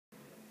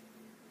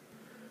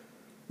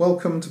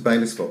Welcome to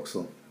Bayliss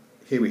Vauxhall.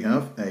 Here we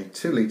have a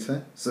 2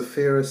 litre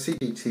Zafira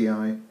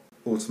CDTI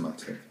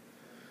automatic.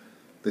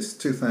 This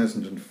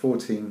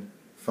 2014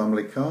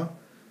 family car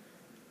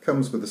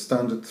comes with a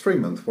standard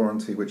 3-month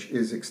warranty which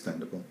is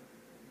extendable.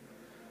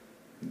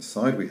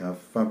 Inside we have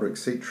fabric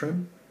seat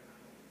trim,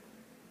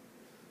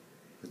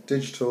 a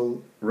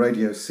digital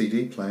radio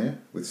CD player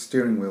with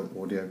steering wheel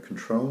audio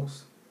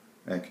controls,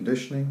 air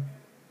conditioning,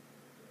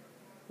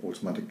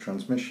 automatic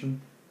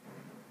transmission,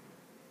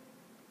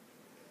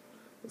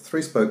 a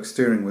 3-spoke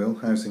steering wheel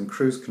housing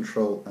cruise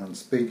control and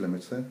speed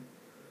limiter,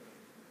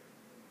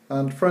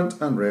 and front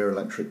and rear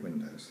electric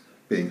windows.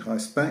 Being high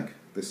spec,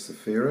 this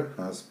Zafira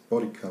has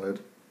body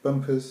coloured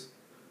bumpers,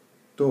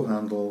 door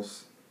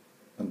handles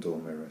and door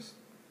mirrors.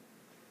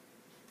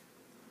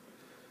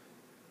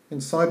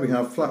 Inside we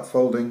have flat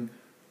folding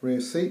rear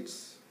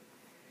seats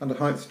and a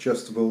height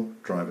adjustable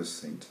driver's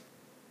seat.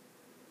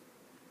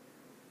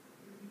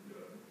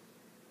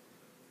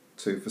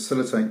 To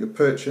facilitate your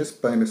purchase,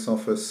 Bayliss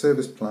offers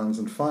service plans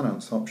and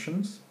finance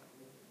options.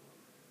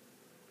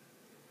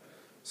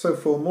 So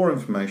for more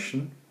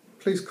information,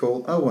 please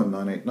call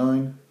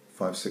 01989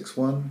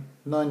 561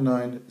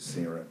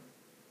 990.